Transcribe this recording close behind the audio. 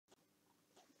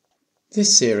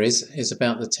This series is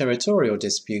about the territorial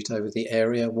dispute over the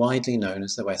area widely known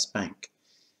as the West Bank.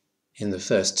 In the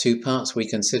first two parts, we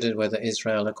considered whether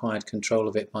Israel acquired control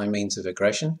of it by means of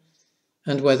aggression,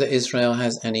 and whether Israel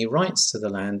has any rights to the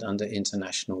land under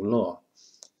international law.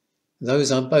 Those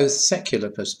are both secular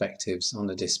perspectives on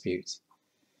the dispute.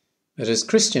 But as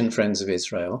Christian friends of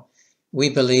Israel, we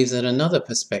believe that another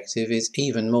perspective is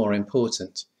even more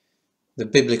important, the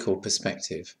biblical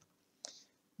perspective.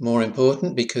 More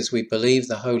important because we believe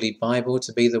the Holy Bible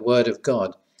to be the Word of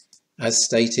God, as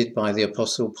stated by the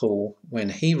Apostle Paul when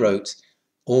he wrote,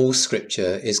 "All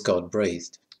Scripture is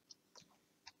God-breathed."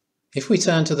 If we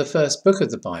turn to the first book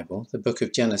of the Bible, the book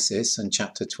of Genesis and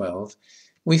chapter 12,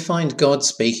 we find God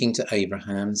speaking to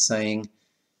Abraham, saying,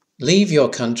 "Leave your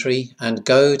country and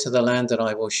go to the land that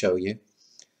I will show you.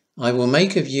 I will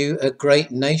make of you a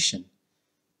great nation.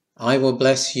 I will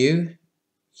bless you.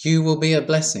 You will be a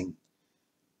blessing.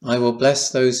 I will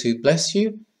bless those who bless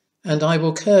you, and I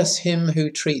will curse him who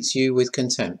treats you with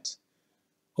contempt.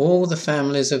 All the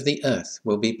families of the earth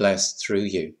will be blessed through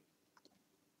you."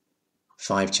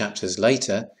 5 chapters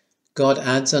later, God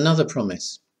adds another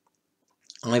promise.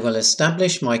 "I will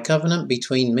establish my covenant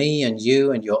between me and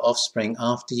you and your offspring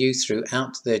after you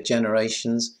throughout their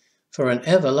generations for an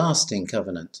everlasting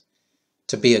covenant,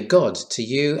 to be a God to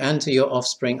you and to your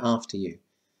offspring after you.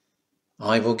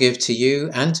 I will give to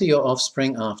you and to your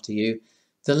offspring after you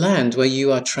the land where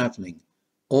you are travelling,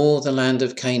 all the land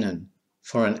of Canaan,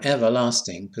 for an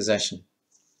everlasting possession."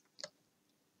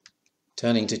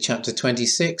 Turning to chapter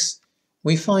 26,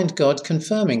 we find God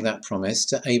confirming that promise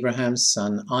to Abraham's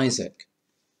son Isaac.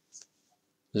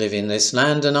 "Live in this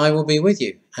land, and I will be with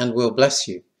you, and will bless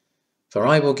you. For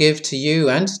I will give to you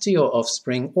and to your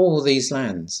offspring all these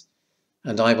lands,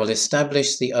 and I will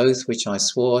establish the oath which I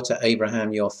swore to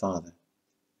Abraham your father."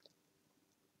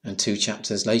 And 2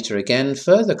 chapters later again,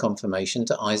 further confirmation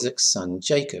to Isaac's son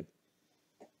Jacob.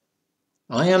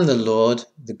 "I am the Lord,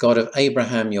 the God of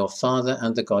Abraham your father,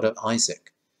 and the God of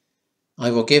Isaac.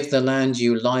 I will give the land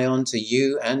you lie on to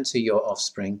you and to your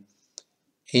offspring.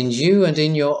 In you and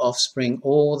in your offspring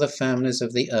all the families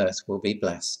of the earth will be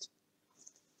blessed."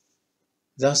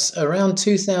 Thus, around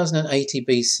 2080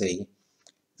 BC,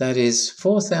 that is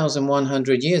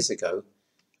 4,100 years ago,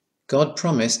 God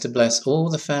promised to bless all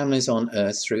the families on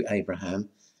earth through Abraham,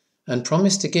 and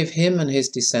promised to give him and his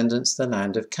descendants the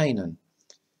land of Canaan.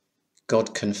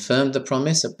 God confirmed the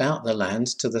promise about the land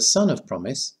to the son of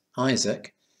promise,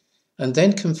 Isaac, and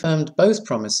then confirmed both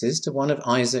promises to one of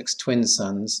Isaac's twin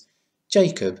sons,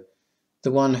 Jacob,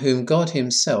 the one whom God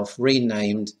himself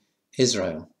renamed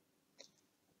Israel.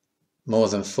 More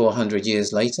than 400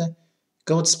 years later,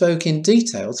 God spoke in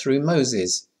detail through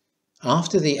Moses,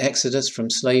 after the exodus from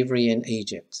slavery in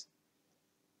Egypt.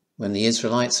 When the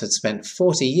Israelites had spent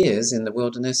 40 years in the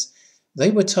wilderness, they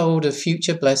were told of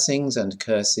future blessings and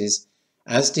curses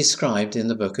as described in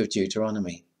the book of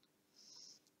Deuteronomy.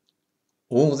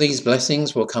 "All these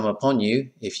blessings will come upon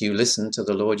you if you listen to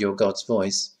the Lord your God's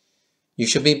voice. You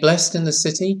shall be blessed in the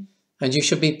city, and you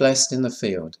shall be blessed in the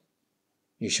field.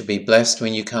 You shall be blessed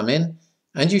when you come in,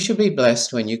 and you shall be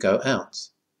blessed when you go out.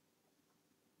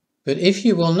 But if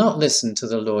you will not listen to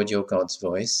the Lord your God's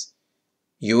voice,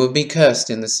 you will be cursed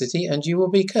in the city, and you will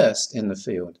be cursed in the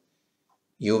field.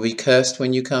 You will be cursed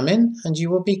when you come in, and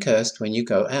you will be cursed when you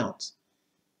go out.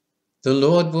 The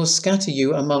Lord will scatter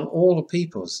you among all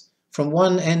peoples, from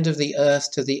one end of the earth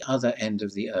to the other end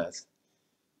of the earth.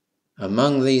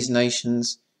 Among these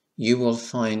nations you will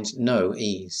find no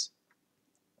ease."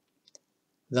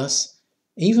 Thus,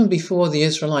 even before the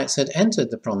Israelites had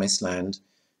entered the promised land,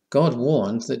 God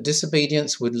warned that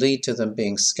disobedience would lead to them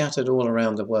being scattered all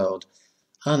around the world,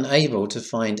 unable to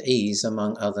find ease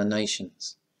among other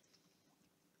nations.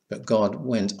 But God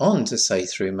went on to say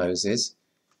through Moses,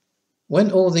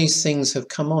 "When all these things have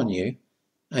come on you,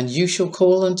 and you shall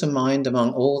call them to mind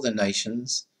among all the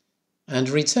nations, and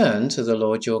return to the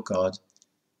Lord your God,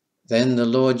 then the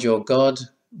Lord your God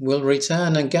will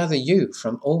return and gather you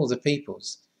from all the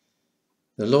peoples.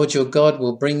 The Lord your God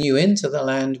will bring you into the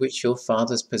land which your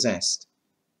fathers possessed.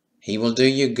 He will do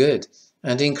you good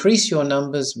and increase your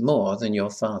numbers more than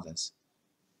your fathers."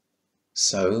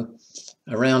 So,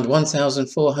 around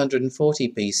 1440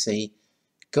 BC,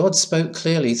 God spoke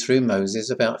clearly through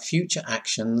Moses about future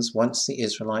actions once the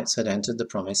Israelites had entered the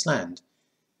promised land.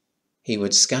 He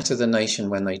would scatter the nation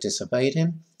when they disobeyed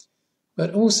him,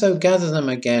 but also gather them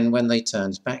again when they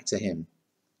turned back to him.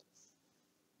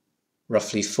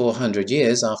 Roughly 400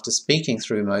 years after speaking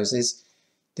through Moses,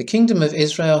 the kingdom of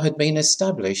Israel had been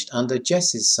established under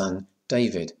Jesse's son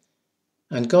David,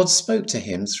 and God spoke to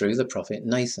him through the prophet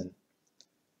Nathan.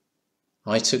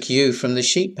 I took you from the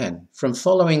sheep pen, from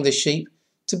following the sheep,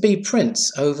 to be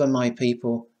prince over my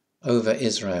people, over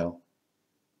Israel.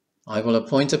 I will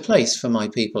appoint a place for my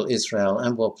people Israel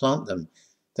and will plant them,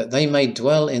 that they may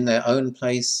dwell in their own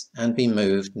place and be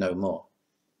moved no more.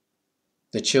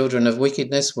 The children of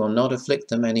wickedness will not afflict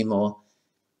them any more,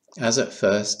 as at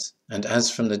first, and as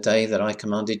from the day that I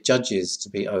commanded judges to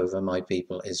be over my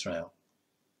people Israel.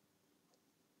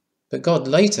 But God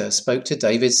later spoke to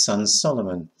David's son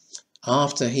Solomon,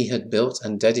 after he had built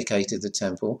and dedicated the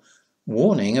temple,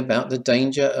 warning about the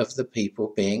danger of the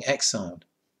people being exiled.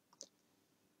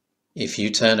 If you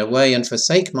turn away and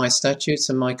forsake my statutes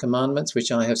and my commandments which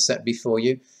I have set before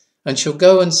you, and shall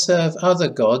go and serve other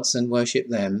gods and worship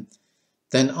them,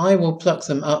 then I will pluck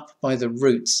them up by the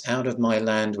roots out of my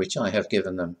land which I have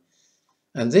given them.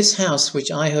 And this house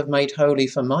which I have made holy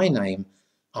for my name,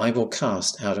 I will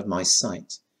cast out of my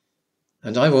sight.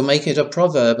 And I will make it a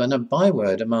proverb and a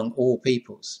byword among all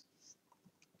peoples.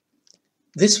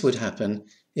 This would happen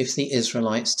if the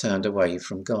Israelites turned away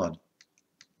from God.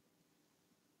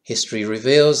 History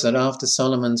reveals that after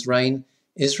Solomon's reign,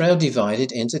 Israel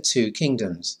divided into two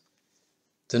kingdoms.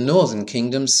 The northern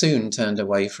kingdom soon turned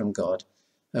away from God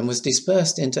and was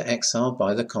dispersed into exile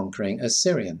by the conquering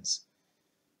Assyrians.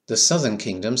 The southern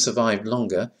kingdom survived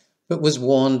longer, but was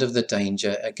warned of the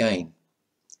danger again.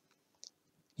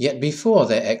 Yet before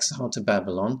their exile to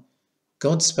Babylon,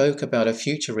 God spoke about a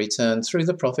future return through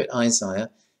the prophet Isaiah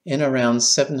in around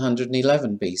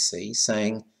 711 BC,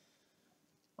 saying,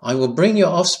 I will bring your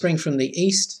offspring from the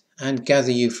east and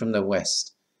gather you from the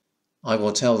west. I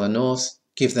will tell the north,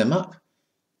 give them up,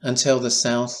 and tell the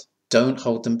south, don't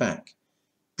hold them back.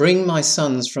 Bring my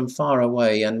sons from far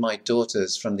away and my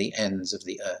daughters from the ends of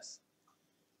the earth.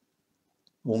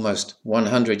 Almost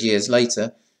 100 years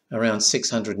later, around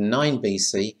 609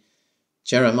 BC,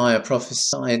 Jeremiah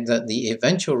prophesied that the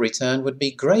eventual return would be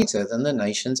greater than the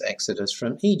nation's exodus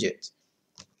from Egypt.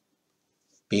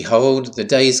 Behold, the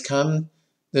days come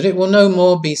that it will no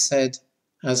more be said,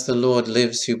 as the Lord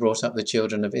lives who brought up the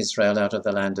children of Israel out of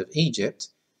the land of Egypt,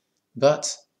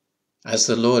 but as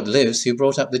the Lord lives who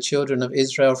brought up the children of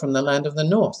Israel from the land of the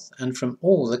north and from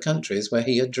all the countries where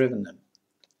he had driven them.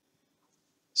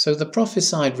 So the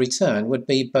prophesied return would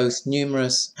be both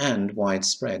numerous and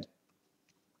widespread.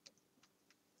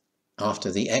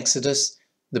 After the Exodus,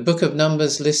 the book of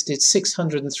Numbers listed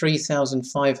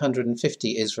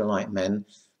 603,550 Israelite men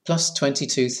plus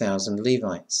 22,000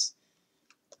 Levites.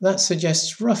 That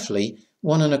suggests roughly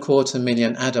 1.25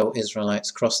 million adult Israelites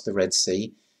crossed the Red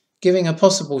Sea, giving a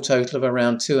possible total of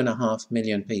around 2.5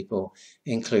 million people,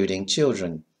 including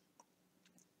children.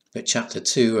 But chapter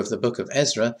 2 of the book of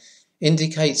Ezra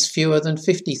indicates fewer than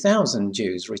 50,000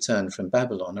 Jews returned from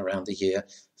Babylon around the year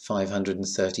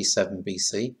 537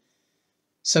 BC.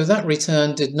 So that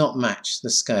return did not match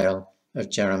the scale of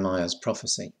Jeremiah's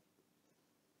prophecy.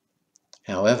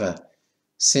 However,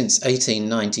 since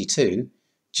 1892,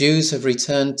 Jews have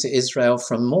returned to Israel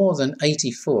from more than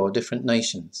 84 different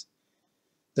nations.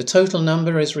 The total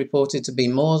number is reported to be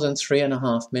more than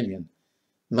 3.5 million,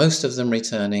 most of them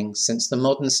returning since the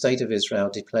modern state of Israel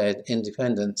declared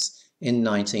independence in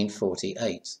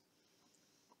 1948.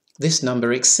 This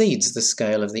number exceeds the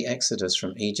scale of the exodus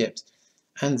from Egypt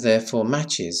and therefore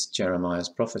matches Jeremiah's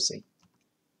prophecy.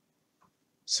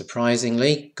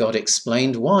 Surprisingly, God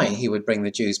explained why he would bring the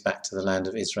Jews back to the land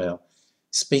of Israel,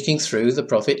 speaking through the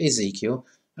prophet Ezekiel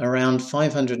around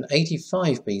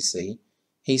 585 BC.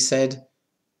 He said,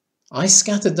 I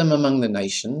scattered them among the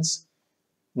nations.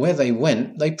 Where they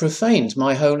went, they profaned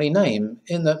my holy name,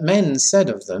 in that men said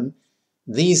of them,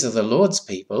 These are the Lord's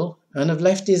people, and have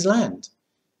left his land.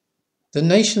 The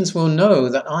nations will know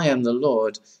that I am the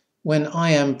Lord, when I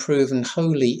am proven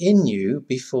holy in you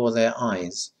before their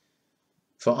eyes.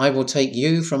 For I will take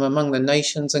you from among the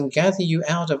nations and gather you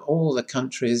out of all the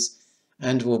countries,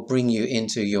 and will bring you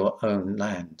into your own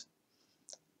land.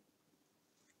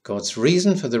 God's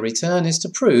reason for the return is to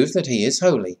prove that he is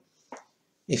holy.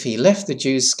 If he left the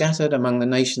Jews scattered among the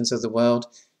nations of the world,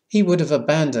 he would have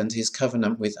abandoned his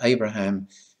covenant with Abraham,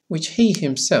 which he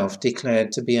himself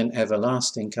declared to be an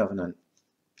everlasting covenant.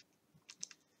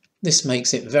 This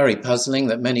makes it very puzzling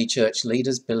that many church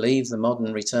leaders believe the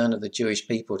modern return of the Jewish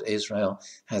people to Israel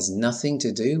has nothing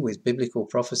to do with biblical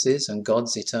prophecies and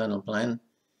God's eternal plan.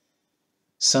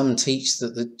 Some teach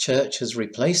that the church has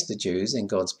replaced the Jews in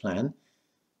God's plan,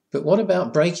 but what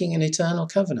about breaking an eternal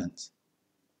covenant?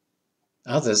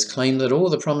 Others claim that all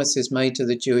the promises made to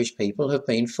the Jewish people have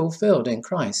been fulfilled in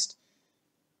Christ.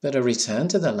 But a return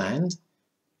to the land?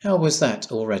 How was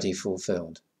that already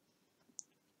fulfilled?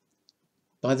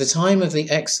 By the time of the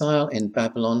exile in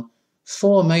Babylon,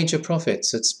 4 major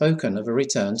prophets had spoken of a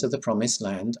return to the promised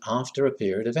land after a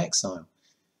period of exile: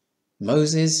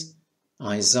 Moses,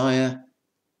 Isaiah,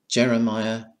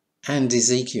 Jeremiah, and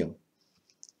Ezekiel.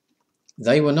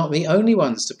 They were not the only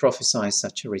ones to prophesy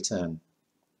such a return.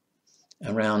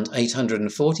 Around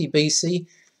 840 BC,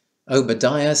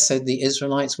 Obadiah said the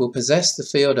Israelites will possess the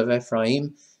field of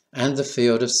Ephraim and the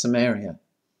field of Samaria.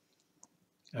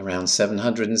 Around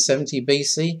 770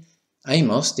 BC,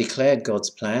 Amos declared God's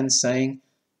plan, saying,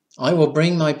 "I will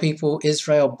bring my people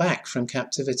Israel back from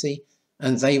captivity,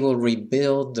 and they will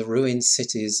rebuild the ruined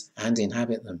cities and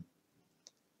inhabit them."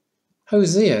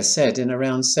 Hosea said in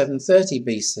around 730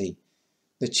 BC,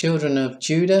 "The children of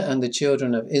Judah and the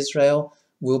children of Israel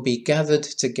will be gathered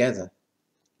together."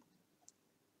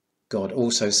 God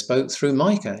also spoke through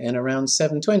Micah in around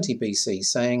 720 BC,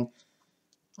 saying,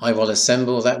 "I will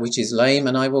assemble that which is lame,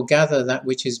 and I will gather that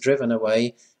which is driven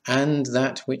away, and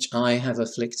that which I have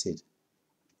afflicted."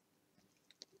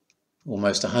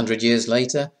 Almost 100 years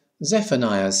later,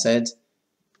 Zephaniah said,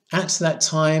 "At that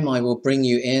time I will bring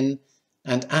you in,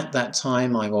 and at that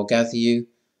time I will gather you,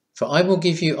 for I will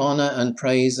give you honour and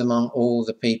praise among all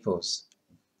the peoples."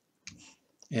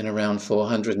 In around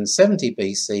 470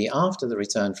 BC, after the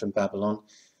return from Babylon,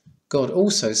 God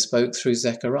also spoke through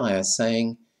Zechariah,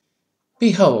 saying,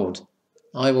 "Behold,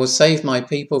 I will save my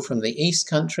people from the east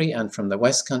country and from the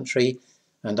west country,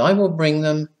 and I will bring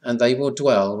them, and they will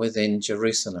dwell within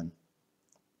Jerusalem."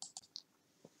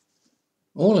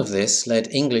 All of this led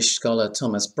English scholar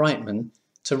Thomas Brightman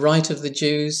to write of the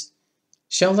Jews,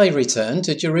 "Shall they return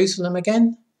to Jerusalem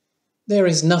again? There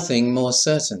is nothing more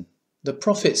certain. The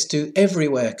prophets do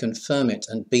everywhere confirm it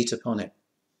and beat upon it."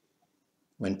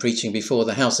 When preaching before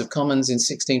the House of Commons in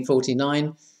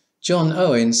 1649, John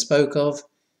Owen spoke of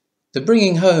the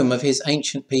bringing home of his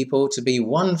ancient people to be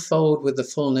one-fold with the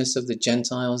fullness of the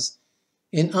Gentiles,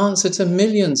 in answer to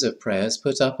millions of prayers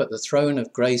put up at the throne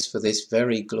of grace for this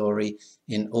very glory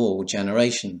in all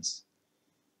generations.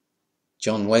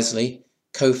 John Wesley,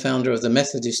 co-founder of the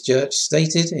Methodist Church,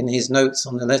 stated in his notes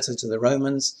on the letter to the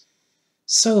Romans,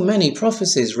 "So many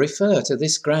prophecies refer to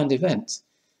this grand event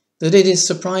that it is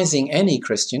surprising any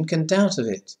Christian can doubt of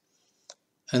it.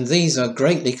 And these are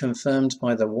greatly confirmed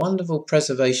by the wonderful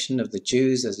preservation of the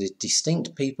Jews as a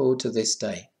distinct people to this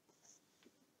day."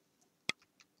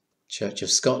 Church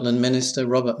of Scotland minister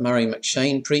Robert Murray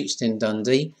McShane preached in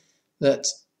Dundee that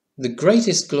the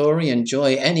greatest glory and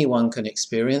joy anyone can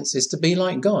experience is to be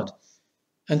like God,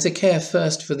 and to care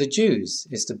first for the Jews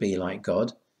is to be like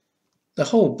God. The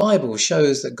whole Bible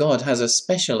shows that God has a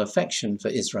special affection for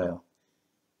Israel.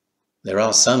 There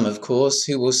are some, of course,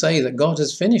 who will say that God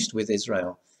has finished with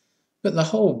Israel, but the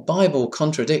whole Bible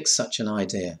contradicts such an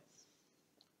idea.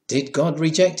 Did God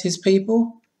reject his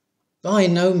people? By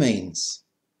no means.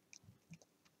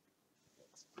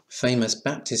 Famous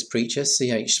Baptist preacher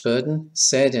C.H. Spurgeon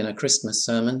said in a Christmas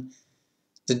sermon,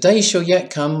 "The day shall yet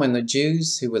come when the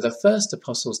Jews, who were the first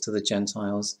apostles to the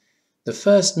Gentiles, the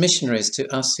first missionaries to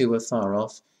us who were far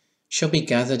off, shall be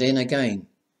gathered in again.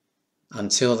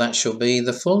 Until that shall be,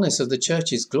 the fullness of the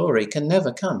Church's glory can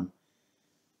never come.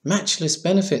 Matchless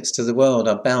benefits to the world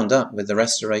are bound up with the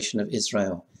restoration of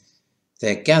Israel.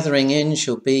 Their gathering in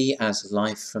shall be as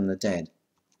life from the dead."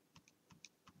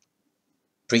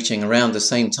 Preaching around the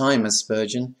same time as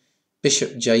Spurgeon,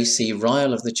 Bishop J.C.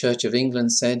 Ryle of the Church of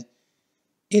England said,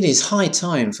 "It is high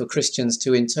time for Christians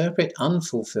to interpret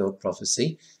unfulfilled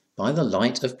prophecy by the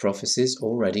light of prophecies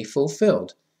already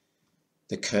fulfilled.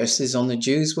 The curses on the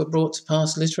Jews were brought to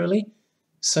pass literally,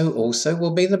 so also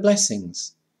will be the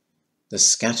blessings. The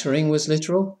scattering was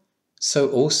literal, so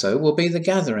also will be the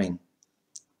gathering.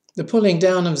 The pulling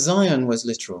down of Zion was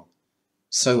literal,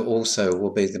 so also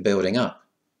will be the building up.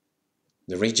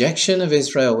 The rejection of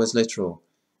Israel was literal,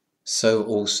 so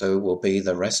also will be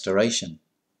the restoration."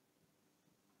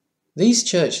 These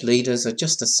church leaders are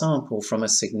just a sample from a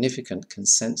significant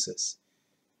consensus.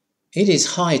 It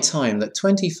is high time that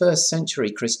 21st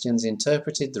century Christians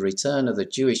interpreted the return of the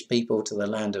Jewish people to the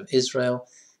land of Israel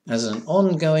as an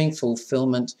ongoing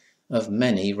fulfillment of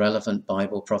many relevant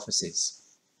Bible prophecies.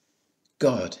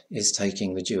 God is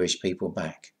taking the Jewish people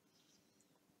back.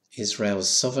 Israel's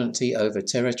sovereignty over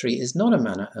territory is not a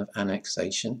matter of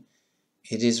annexation,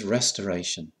 it is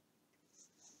restoration.